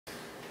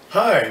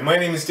Hi, my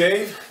name is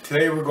Dave.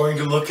 Today we're going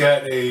to look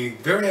at a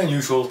very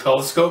unusual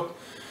telescope.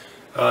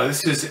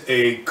 This is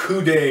a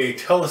Coude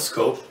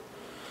telescope.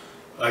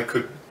 I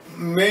could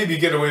maybe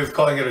get away with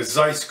calling it a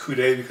Zeiss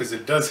Coude because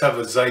it does have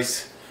a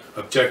Zeiss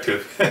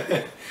objective,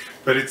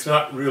 but it's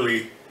not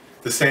really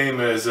the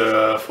same as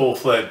a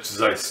full-fledged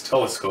Zeiss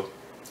telescope.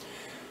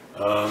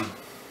 Let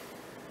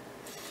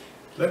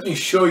me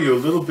show you a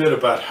little bit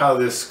about how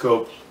this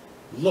scope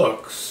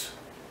looks.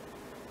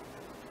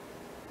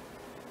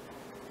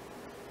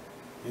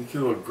 I think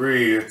you'll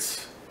agree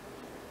it's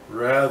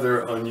rather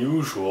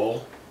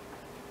unusual.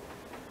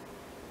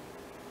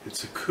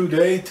 It's a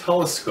Coude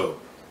telescope,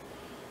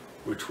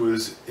 which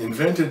was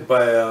invented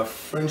by a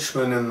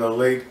Frenchman in the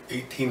late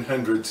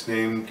 1800s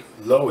named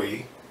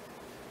Loewy.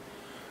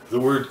 The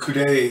word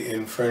Coude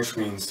in French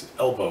means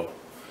elbow.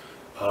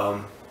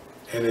 And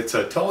it's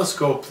a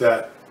telescope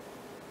that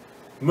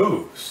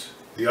moves.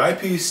 The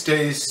eyepiece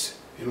stays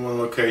in one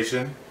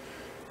location,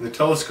 and the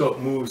telescope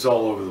moves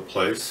all over the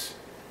place.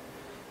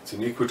 It's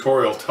an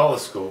equatorial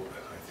telescope.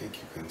 I think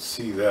you can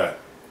see that.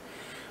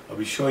 I'll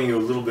be showing you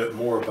a little bit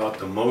more about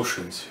the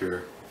motions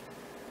here.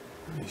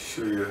 Let me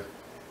show you.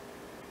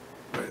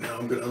 Right now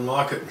I'm going to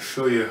unlock it and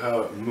show you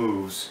how it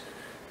moves.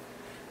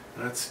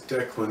 That's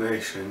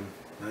declination.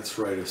 That's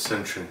right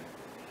ascension.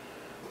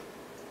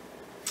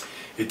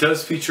 It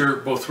does feature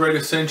both right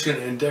ascension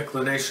and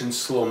declination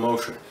slow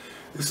motion.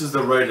 This is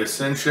the right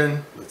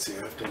ascension. Let's see,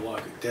 I have to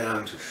lock it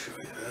down to show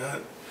you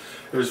that.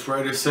 There's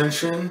right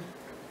ascension.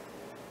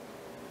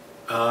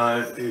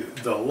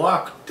 The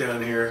lock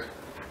down here,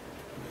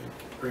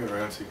 bring it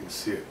around so you can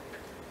see it.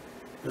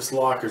 This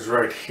lock is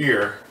right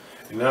here,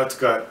 and now it's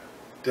got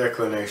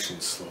declination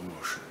slow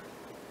motion.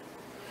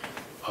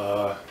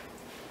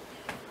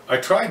 I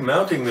tried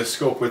mounting this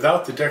scope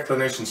without the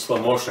declination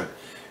slow motion.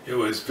 It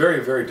was very,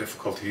 very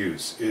difficult to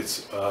use.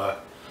 It's a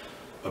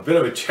bit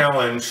of a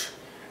challenge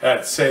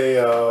at,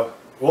 say,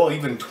 well,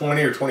 even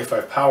 20 or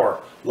 25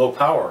 power, low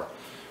power.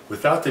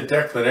 Without the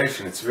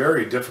declination, it's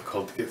very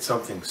difficult to get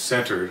something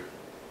centered.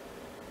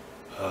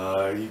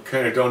 You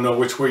kind of don't know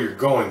which way you're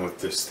going with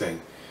this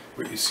thing.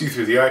 What you see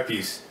through the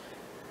eyepiece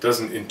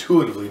doesn't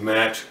intuitively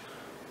match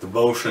the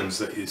motions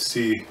that you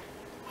see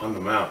on the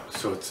mount.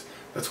 So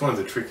that's one of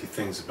the tricky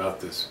things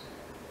about this.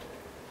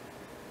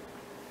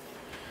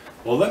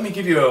 Well, let me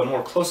give you a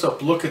more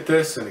close-up look at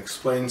this and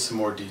explain some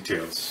more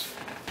details.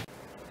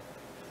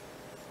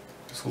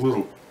 Just a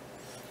little.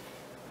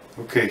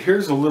 Okay,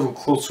 here's a little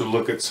closer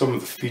look at some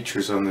of the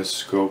features on this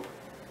scope.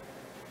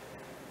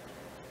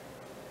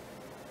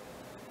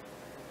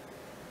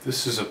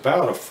 This is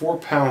about a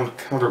 4-pound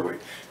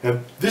counterweight.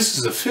 Now, this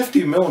is a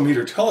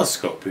 50mm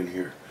telescope in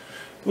here.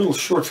 A little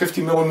short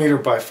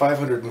 50mm by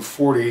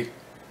 540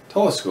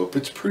 telescope.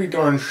 It's pretty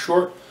darn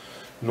short.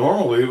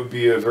 Normally it would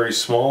be a very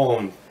small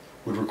and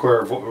would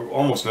require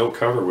almost no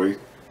counterweight,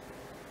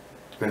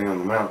 depending on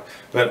the mount.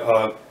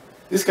 But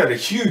it's got a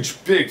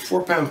huge, big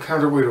 4-pound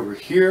counterweight over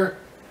here.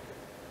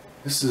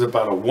 This is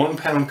about a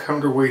 1-pound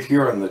counterweight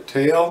here on the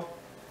tail.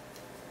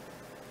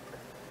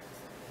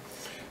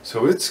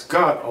 So it's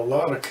got a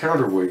lot of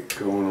counterweight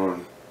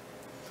going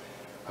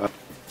on.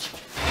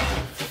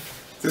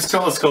 This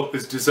telescope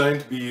is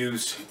designed to be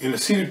used in a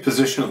seated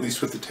position, at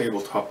least with the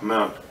tabletop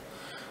mount,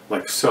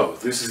 like so.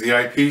 This is the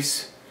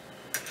eyepiece.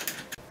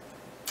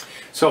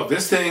 So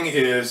this thing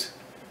is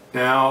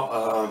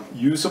now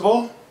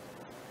usable.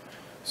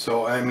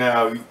 So I'm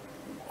now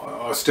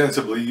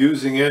ostensibly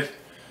using it.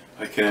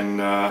 I can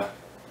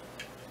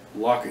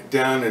lock it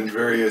down in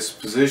various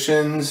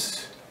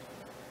positions,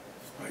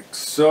 like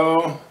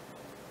so.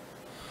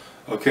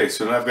 Okay,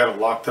 so now I've got it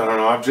locked on an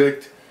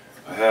object.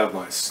 I have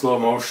my slow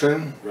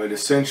motion, right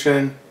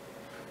ascension,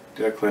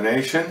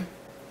 declination.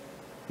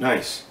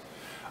 Nice.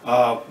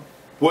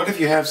 What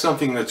if you have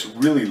something that's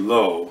really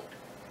low?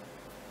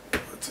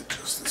 Let's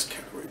adjust this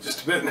counterweight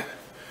just a bit.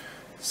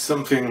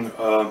 Something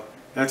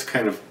that's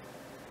kind of,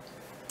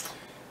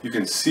 you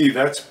can see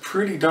that's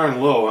pretty darn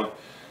low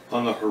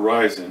on the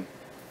horizon.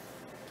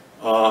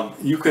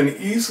 You can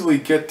easily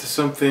get to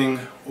something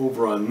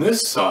over on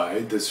this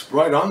side that's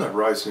right on the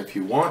horizon if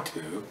you want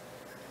to.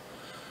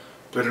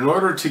 But in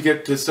order to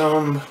get to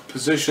some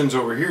positions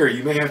over here,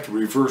 you may have to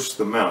reverse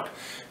the mount.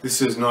 This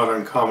is not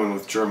uncommon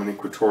with German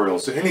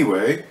equatorials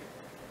anyway.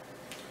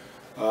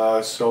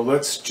 So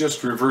let's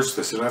just reverse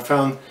this. And I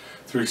found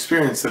through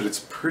experience that it's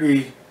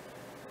pretty,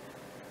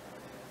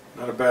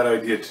 not a bad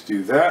idea to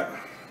do that.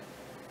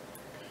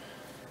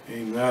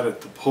 Aim that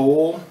at the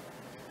pole.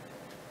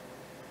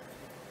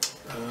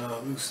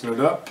 Loosen it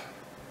up.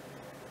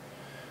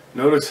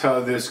 Notice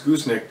how this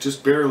gooseneck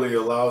just barely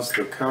allows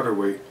the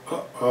counterweight.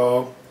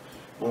 Uh-oh,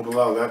 won't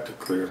allow that to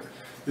clear.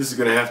 This is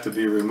going to have to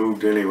be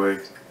removed anyway.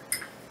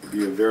 It'll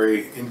be a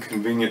very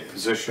inconvenient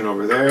position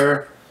over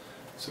there.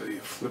 So you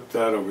flip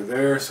that over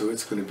there, so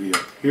it's going to be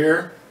up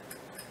here.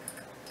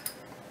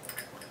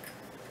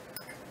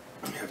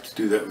 You have to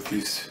do that with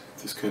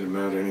this kind of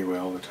mount anyway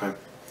all the time.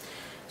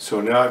 So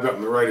now I've got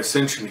my right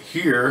ascension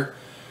here.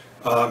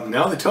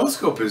 Now the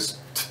telescope is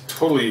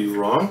totally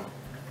wrong.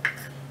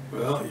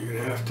 Well, you're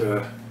going to have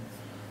to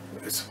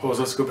suppose,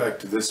 let's go back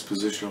to this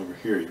position over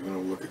here. You're going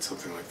to look at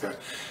something like that.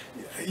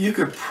 You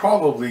could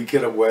probably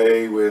get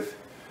away with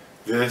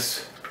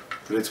this,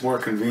 but it's more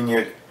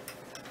convenient.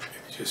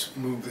 Just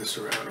move this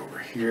around over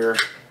here.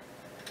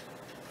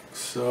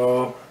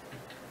 So,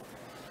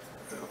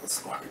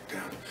 let's lock it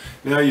down.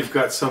 Now you've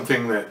got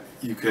something that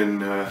you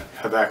can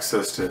have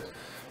access to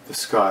the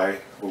sky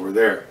over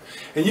there.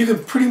 And you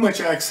can pretty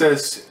much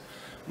access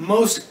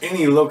most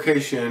any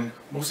location,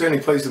 most any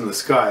place in the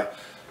sky,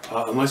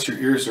 unless your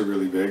ears are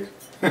really big.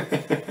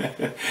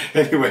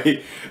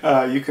 Anyway,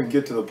 you can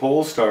get to the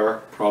pole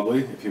star,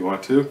 probably, if you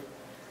want to.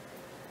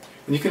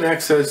 And you can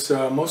access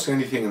most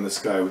anything in the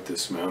sky with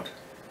this mount.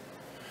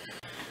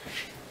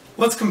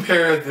 Let's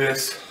compare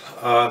this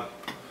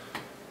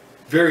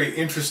very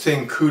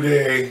interesting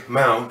Coude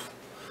mount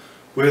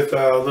with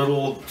a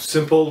little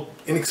simple,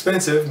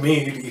 inexpensive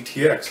Meade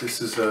ETX.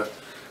 This is an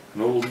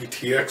old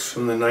ETX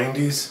from the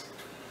 90s.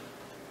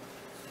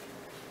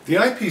 The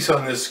eyepiece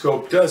on this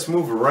scope does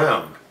move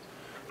around,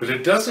 but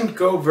it doesn't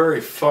go very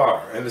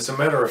far. And as a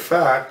matter of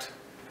fact,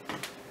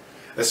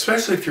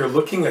 especially if you're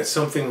looking at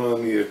something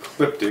on the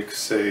ecliptic,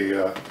 say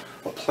a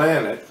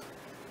planet,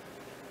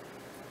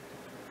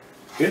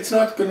 it's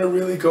not going to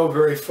really go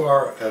very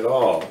far at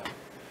all.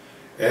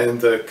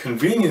 And the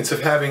convenience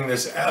of having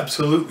this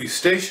absolutely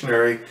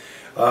stationary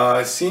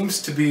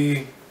seems to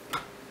be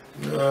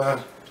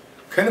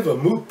kind of a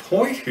moot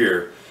point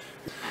here.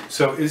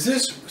 So is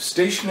this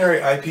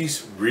stationary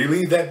eyepiece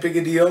really that big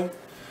a deal?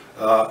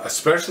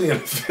 Especially in a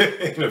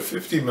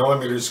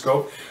 50mm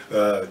scope,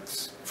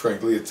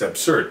 frankly, it's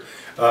absurd.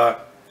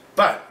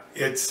 But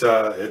it's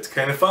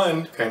kind of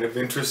fun, kind of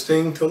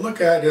interesting to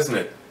look at, isn't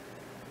it?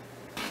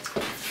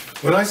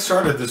 When I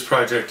started this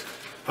project,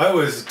 I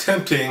was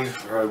attempting,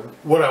 or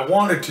what I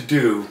wanted to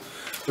do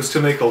was to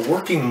make a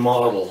working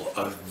model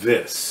of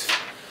this.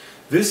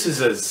 This is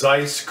a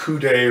Zeiss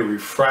Coude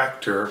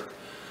refractor.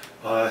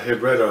 I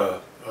had read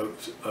a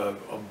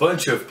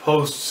bunch of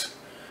posts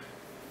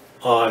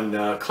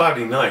on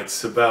cloudy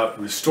nights about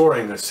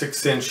restoring a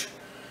 6-inch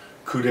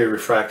Coude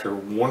refractor,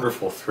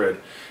 wonderful thread.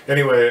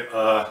 Anyway,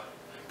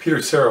 Peter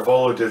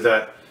Saravolo did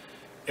that,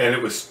 and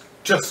it was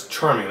just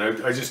charming.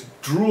 I just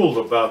drooled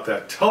about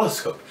that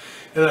telescope.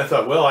 And I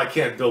thought, well, I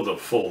can't build a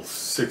full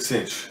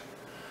 6-inch,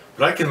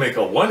 but I can make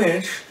a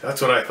 1-inch.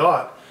 That's what I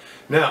thought.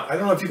 Now, I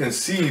don't know if you can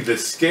see the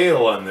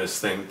scale on this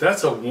thing.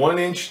 That's a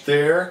 1-inch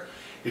there.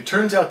 It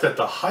turns out that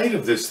the height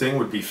of this thing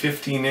would be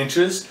 15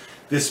 inches.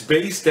 This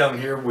base down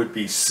here would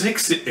be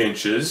 6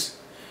 inches.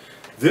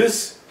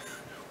 This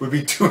would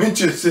be 2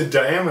 inches in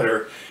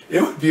diameter.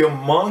 It would be a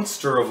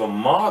monster of a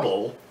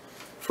model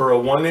for a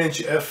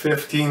 1-inch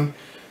f/15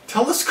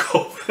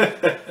 telescope.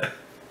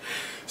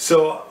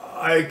 So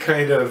I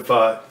kind of,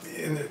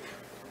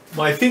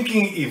 my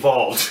thinking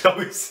evolved, shall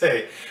we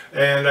say,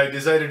 and I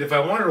decided if I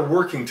wanted a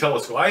working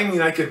telescope, I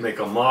mean, I could make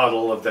a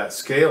model of that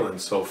scale and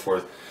so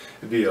forth.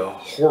 It'd be a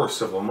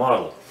horse of a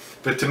model.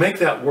 But to make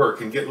that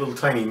work and get little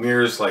tiny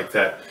mirrors like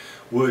that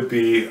would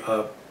be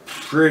a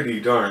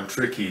pretty darn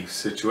tricky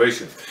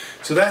situation.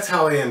 So that's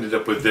how I ended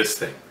up with this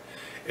thing.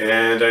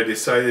 And I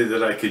decided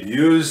that I could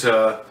use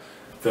the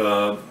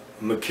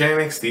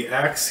mechanics, the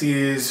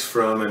axes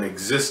from an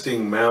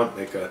existing mount,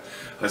 make a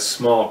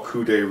small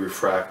Coude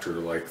refractor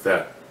like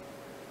that.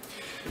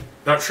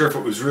 Not sure if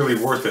it was really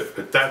worth it,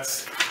 but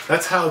that's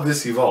how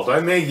this evolved. I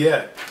may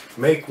yet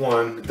make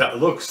one that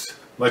looks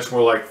much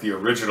more like the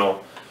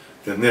original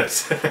than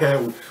this.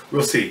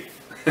 We'll see.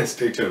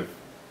 Stay tuned.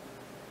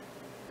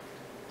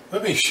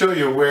 Let me show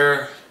you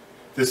where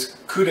this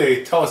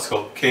Coude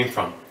telescope came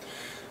from.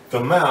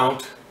 The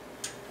mount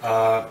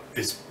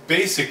is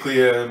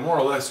basically a more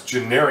or less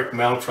generic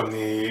mount from the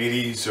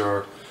 80s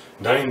or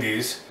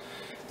 90s.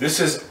 This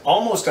is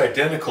almost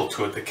identical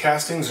to it. The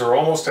castings are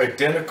almost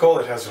identical.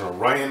 It has an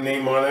Orion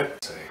name on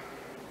it.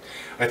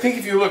 I think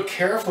if you look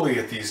carefully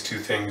at these two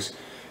things,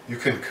 you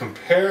can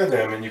compare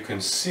them and you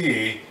can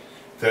see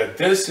that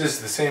this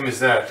is the same as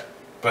that,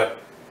 but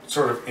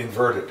sort of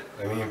inverted.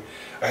 I mean,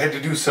 I had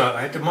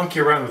to monkey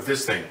around with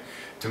this thing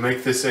to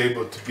make this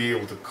able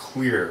to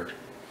clear.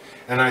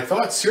 And I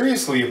thought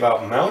seriously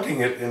about mounting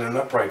it in an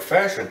upright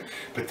fashion,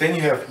 but then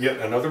you have yet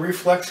another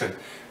reflection.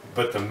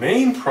 But the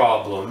main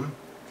problem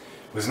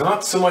was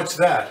not so much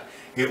that,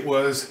 it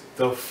was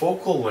the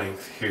focal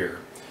length here.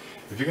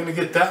 If you're going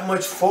to get that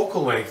much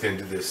focal length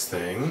into this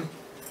thing,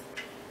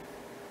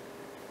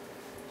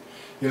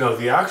 you know,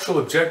 the actual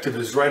objective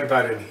is right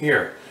about in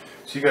here.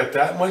 So you got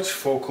that much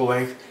focal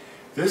length.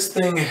 This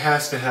thing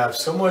has to have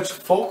so much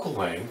focal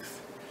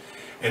length,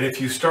 and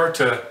if you start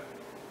to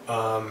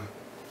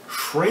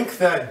shrink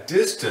that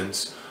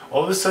distance,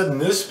 all of a sudden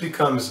this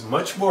becomes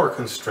much more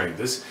constrained.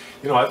 This,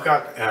 you know, I've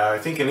got I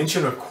think an inch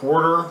and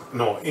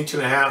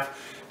a half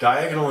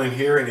diagonal in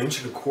here, an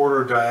inch and a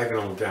quarter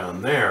diagonal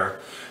down there.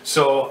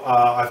 So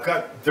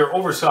they're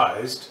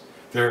oversized.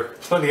 They're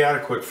plenty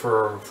adequate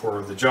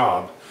for the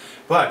job.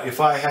 But if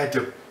I had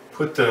to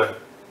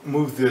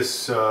move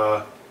the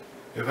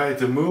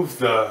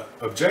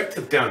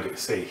objective down to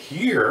say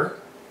here,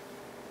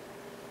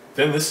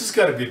 then this has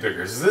got to be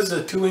bigger. So this is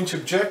a 2-inch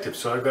objective,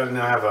 so I've got to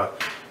now have a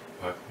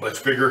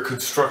much bigger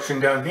construction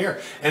down here.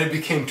 And it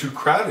became too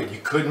crowded.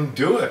 You couldn't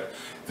do it.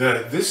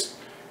 This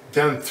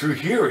down through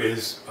here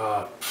is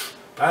about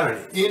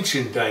 1 inch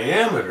in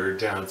diameter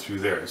down through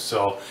there.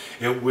 So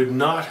it would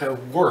not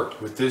have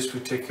worked with this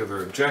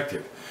particular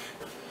objective.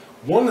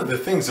 One of the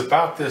things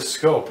about this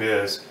scope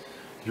is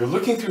you're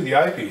looking through the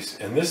eyepiece,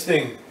 and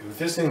if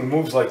this thing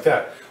moves like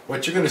that,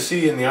 what you're going to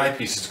see in the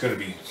eyepiece is going to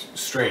be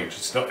strange.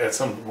 It's not at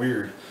some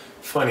weird,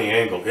 funny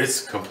angle.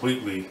 It's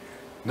completely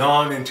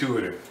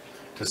non-intuitive,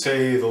 to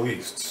say the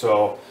least.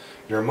 So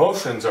your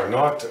motions are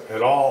not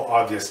at all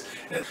obvious.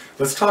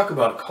 Let's talk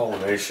about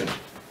collimation.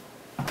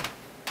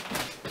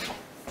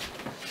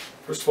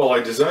 First of all, I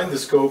designed the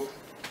scope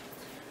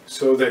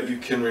so that you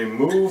can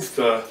remove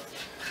the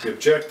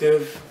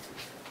objective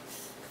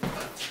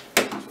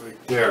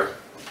right there.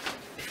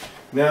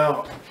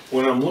 Now,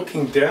 when I'm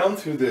looking down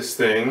through this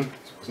thing,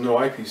 with no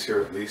eyepiece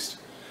here at least,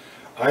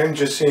 I'm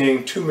just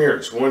seeing 2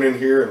 mirrors, one in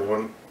here and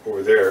one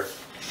over there.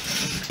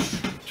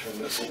 Turn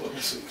this a little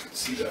so you can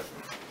see that.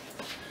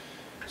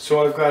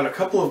 So I've got a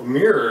couple of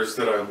mirrors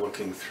that I'm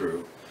looking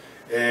through,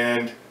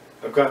 and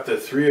I've got the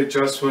 3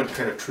 adjustment,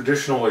 kind of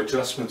traditional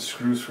adjustment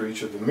screws for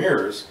each of the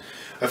mirrors.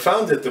 I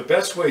found that the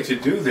best way to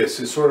do this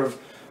is sort of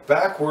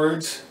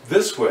backwards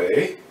this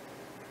way.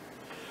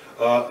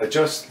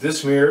 Adjust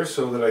this mirror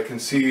so that I can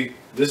see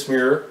this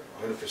mirror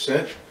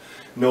 100%,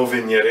 no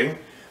vignetting.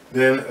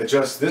 Then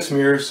adjust this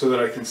mirror so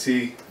that I can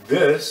see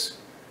this,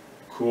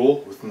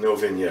 cool, with no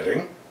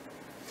vignetting.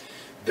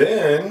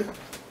 Then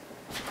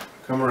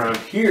come around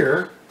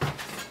here,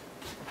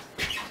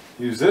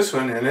 use this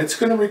one, and it's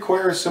going to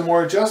require some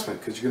more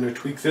adjustment because you're going to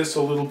tweak this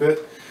a little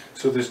bit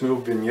so there's no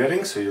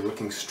vignetting, so you're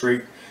looking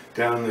straight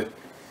down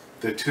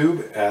the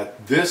tube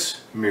at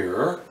this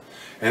mirror.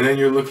 And then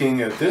you're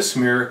looking at this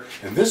mirror,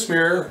 and this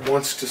mirror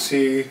wants to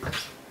see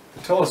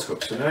the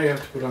telescope. So now you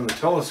have to put on the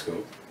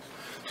telescope.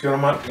 So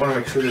you want to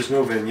make sure there's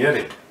no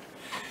vignetting.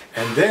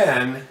 And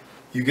then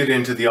you get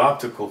into the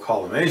optical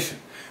collimation.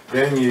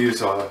 Then you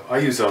use I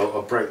use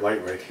a bright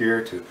light right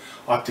here to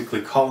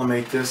optically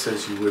collimate this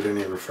as you would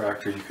any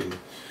refractor.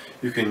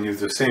 You can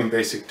use the same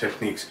basic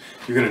techniques.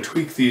 You're going to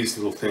tweak these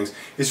little things.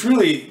 It's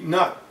really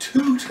not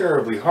too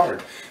terribly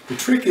hard. The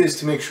trick is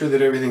to make sure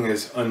that everything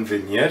is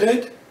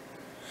unvignetted,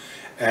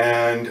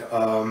 and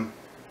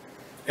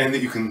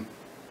that you can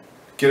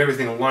get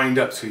everything lined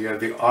up so you have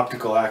the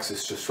optical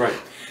axis just right.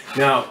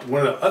 Now,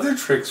 one of the other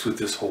tricks with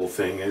this whole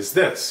thing is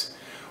this.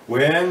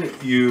 When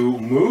you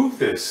move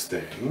this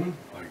thing,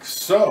 like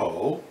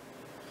so,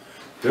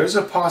 there's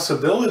a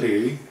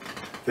possibility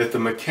that the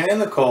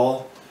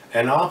mechanical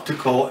and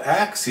optical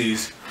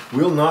axes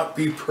will not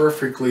be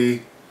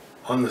perfectly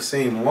on the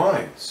same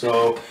line.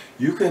 So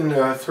you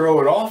can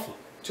throw it off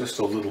just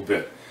a little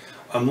bit.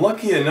 I'm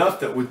lucky enough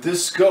that with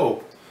this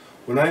scope,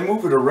 when I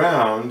move it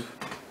around,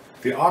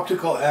 the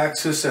optical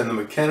axis and the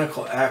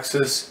mechanical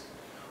axis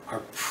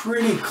are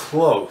pretty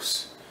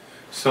close.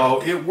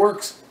 So it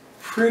works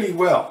pretty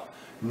well,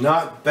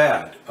 not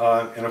bad.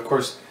 And of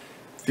course,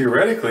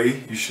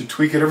 theoretically, you should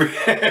tweak it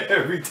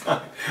every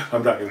time.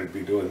 I'm not going to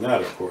be doing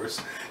that, of course.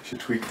 You should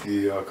tweak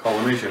the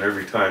collimation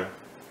every time.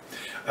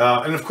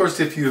 And of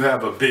course, if you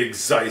have a big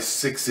Zeiss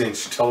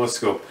 6-inch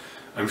telescope,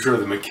 I'm sure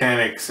the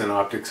mechanics and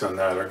optics on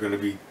that are going to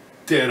be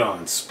dead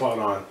on, spot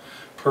on,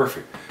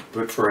 perfect.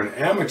 But for an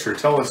amateur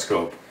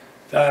telescope,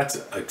 that's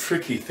a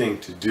tricky thing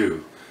to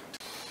do.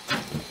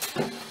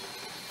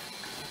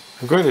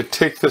 I'm going to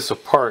take this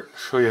apart,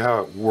 show you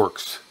how it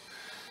works.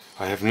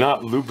 I have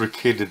not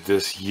lubricated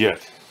this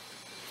yet,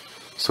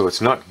 so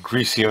it's not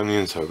greasy on the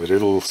inside, but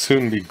it'll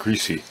soon be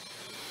greasy.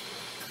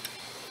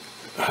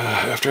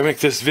 After I make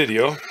this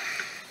video,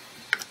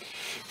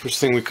 first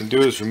thing we can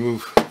do is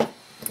remove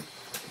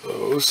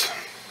those.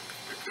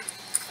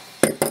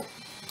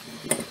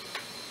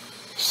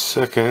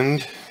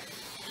 Second,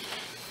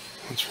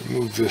 let's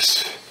remove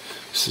this.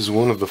 This is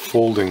one of the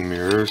folding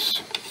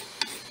mirrors.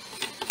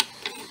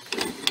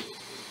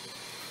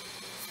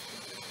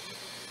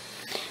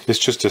 It's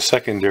just a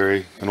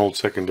secondary, an old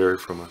secondary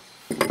from a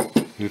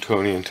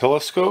Newtonian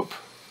telescope.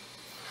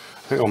 I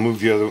think I'll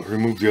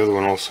remove the other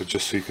one also,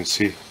 just so you can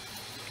see.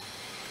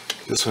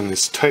 This one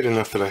is tight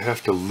enough that I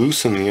have to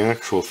loosen the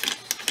actual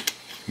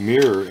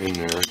mirror in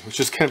there, which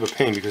is kind of a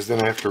pain because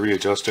then I have to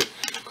readjust it.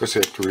 Of course I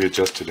have to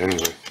readjust it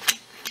anyway,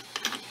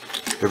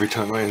 every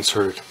time I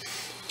insert it.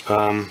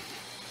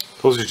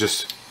 Those are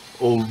just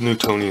old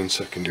Newtonian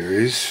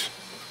secondaries.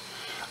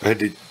 I had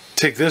to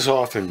take this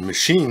off and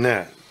machine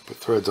that, put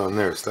threads on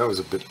there, so that was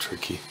a bit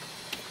tricky.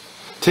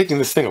 Taking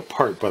this thing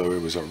apart, by the way,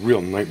 was a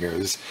real nightmare.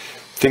 These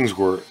things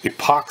were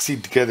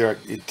epoxied together.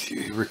 It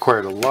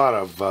required a lot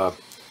of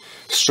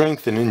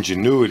strength and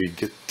ingenuity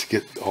to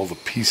get all the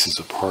pieces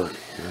apart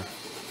here.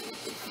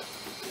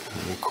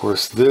 And of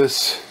course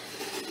this,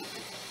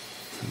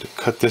 to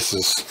cut this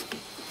is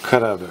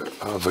cut out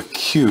of a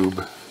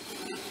cube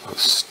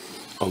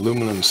of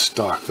aluminum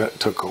stock. That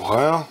took a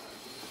while.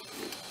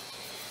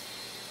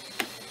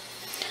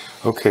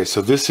 Okay,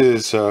 so this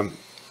is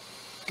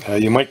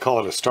You might call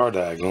it a star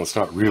diagonal. It's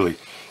not really.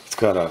 It's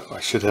got a, I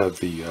should have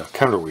the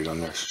counterweight on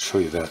there. I should show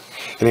you that.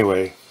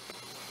 Anyway,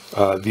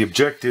 the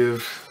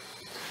objective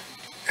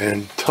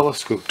and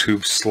telescope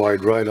tubes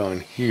slide right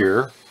on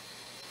here.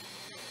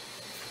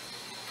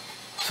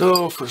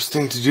 So first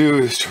thing to do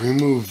is to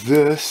remove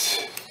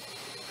this.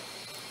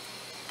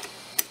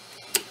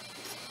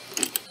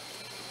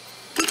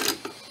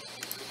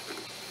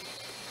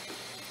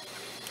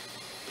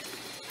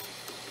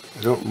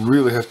 I don't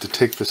really have to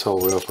take this all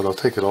the way off, but I'll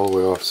take it all the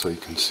way off so you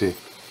can see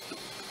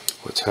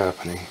what's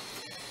happening.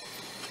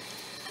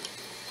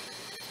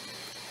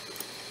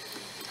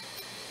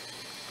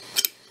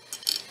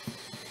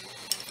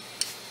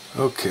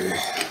 Okay,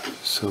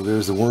 so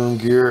there's the worm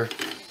gear.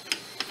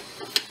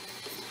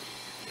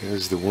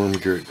 There's the worm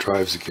gear it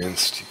drives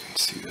against. You can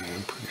see that,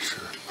 I'm pretty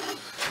sure.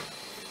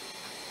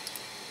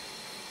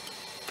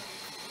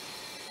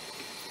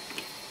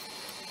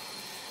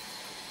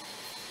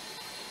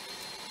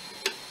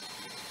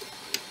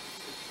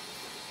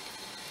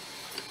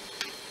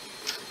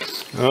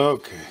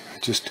 Okay,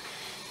 just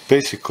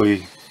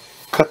basically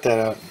cut that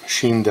out,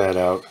 machined that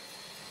out.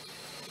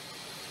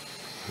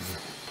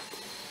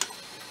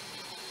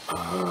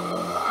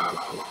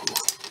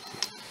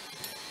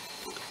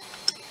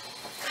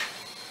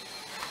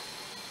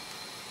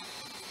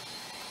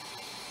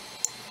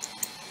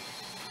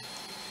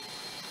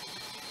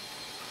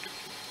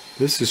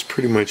 This is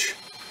pretty much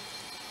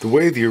the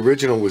way the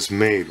original was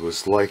made,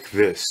 was like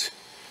this.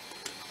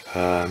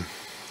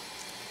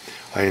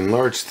 I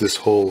enlarged this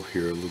hole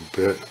here a little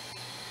bit,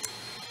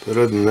 but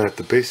other than that,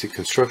 the basic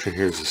construction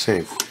here is the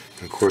same.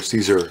 And of course,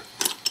 this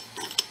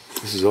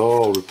is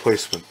all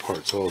replacement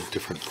parts, all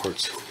different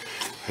parts.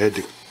 I had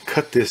to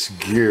cut this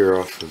gear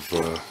off of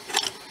the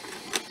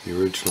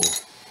original.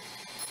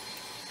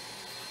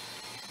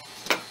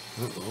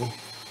 Uh-oh.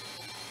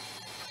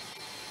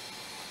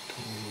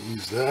 Don't want to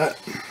lose that.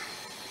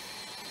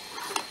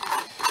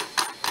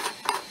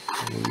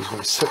 I'm going to use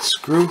my set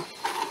screw.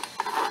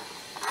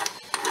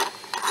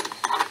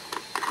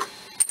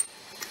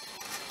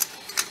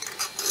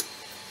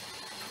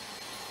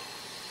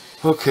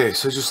 Okay,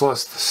 so I just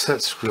lost the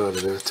set screw out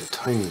of there. It's a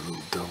tiny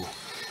little double.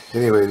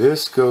 Anyway,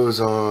 this goes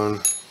on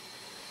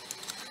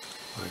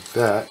like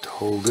that to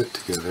hold it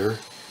together.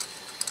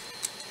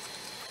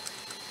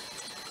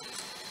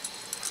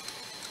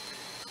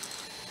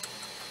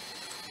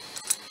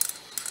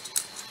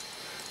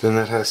 Then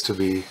that has to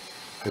be,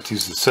 I have to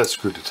use the set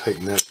screw to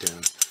tighten that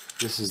down.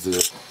 This is the,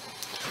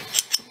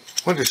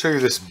 I wanted to show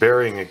you this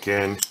bearing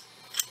again.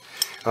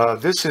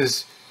 This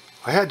is,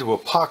 I had to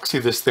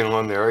epoxy this thing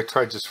on there. I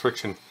tried just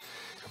friction.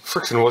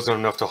 Friction wasn't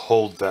enough to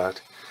hold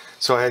that.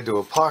 So I had to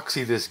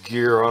epoxy this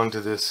gear onto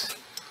this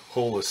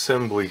whole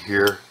assembly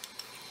here,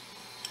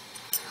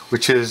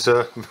 which is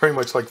very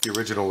much like the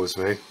original was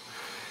made,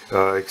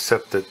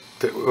 except that,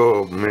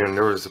 oh man,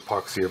 there was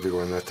epoxy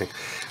everywhere in that thing.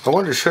 I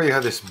wanted to show you how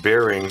this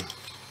bearing,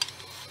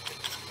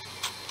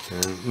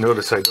 and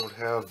notice I don't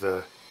have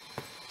the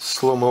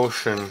slow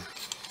motion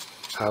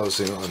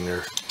housing on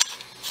there.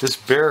 This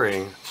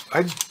bearing,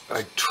 I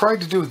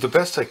tried to do the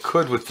best I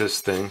could with this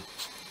thing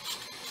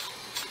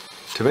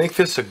to make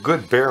this a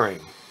good bearing.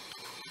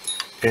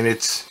 And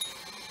it's,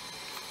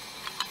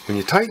 when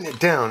you tighten it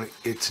down,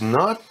 it's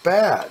not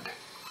bad.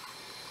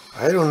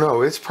 I don't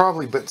know, it's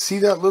probably, but see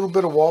that little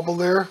bit of wobble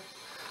there?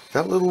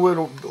 That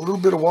little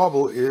bit of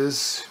wobble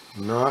is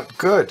not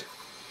good.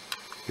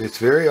 It's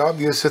very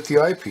obvious at the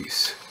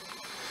eyepiece.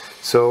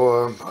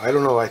 So, I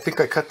don't know, I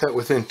think I cut that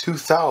within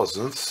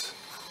 2/1000ths,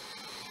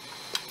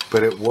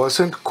 but it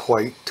wasn't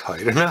quite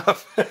tight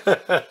enough.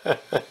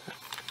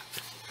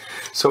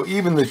 So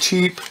even the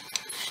cheap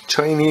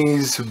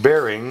Chinese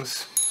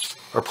bearings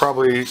are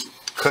probably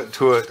cut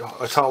to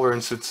a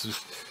tolerance that's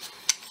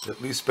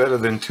at least better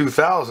than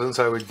 2/1000ths,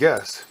 I would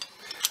guess.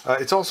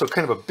 It's also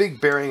kind of a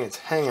big bearing. It's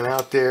hanging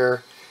out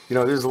there. You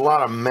know, there's a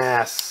lot of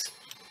mass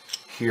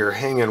here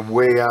hanging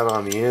way out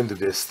on the end of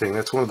this thing.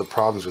 That's one of the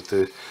problems with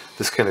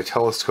this kind of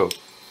telescope.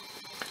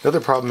 The other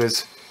problem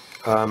is,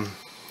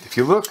 if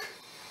you look,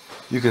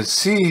 you can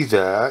see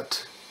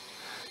that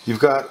you've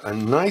got a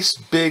nice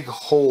big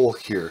hole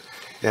here.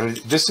 And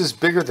this is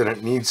bigger than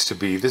it needs to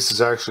be. This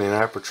is actually an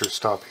aperture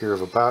stop here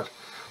of about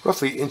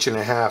roughly 1.5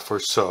 inches or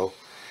so.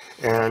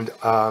 And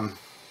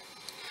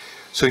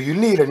so you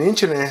need an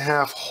 1.5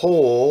 inch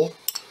hole.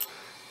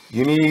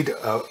 You need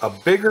a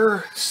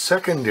bigger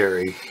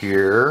secondary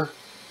here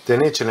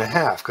than 1.5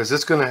 inches, because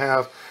it's going to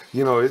have,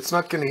 you know, it's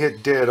not going to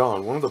hit dead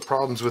on. One of the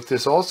problems with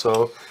this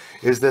also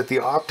is that the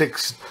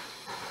optics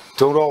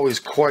don't always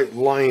quite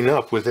line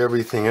up with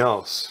everything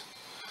else.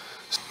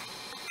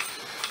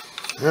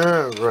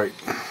 Alright,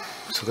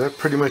 so that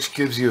pretty much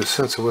gives you a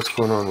sense of what's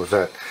going on with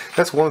that.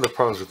 That's one of the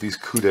problems with these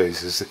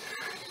Coudes, is that,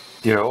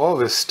 you know, all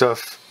this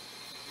stuff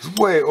is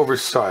way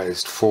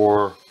oversized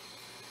for,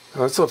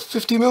 it's a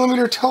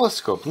 50mm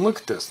telescope. And look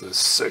at this, the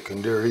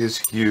secondary is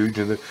huge,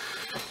 and the,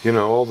 you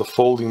know, all the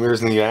folding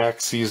mirrors and the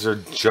axes are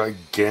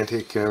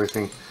gigantic and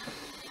everything.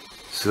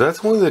 So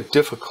that's one of the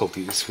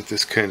difficulties with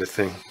this kind of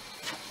thing.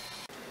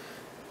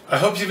 I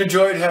hope you've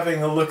enjoyed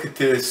having a look at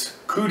this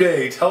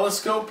Coude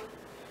telescope.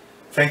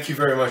 Thank you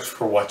very much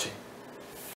for watching.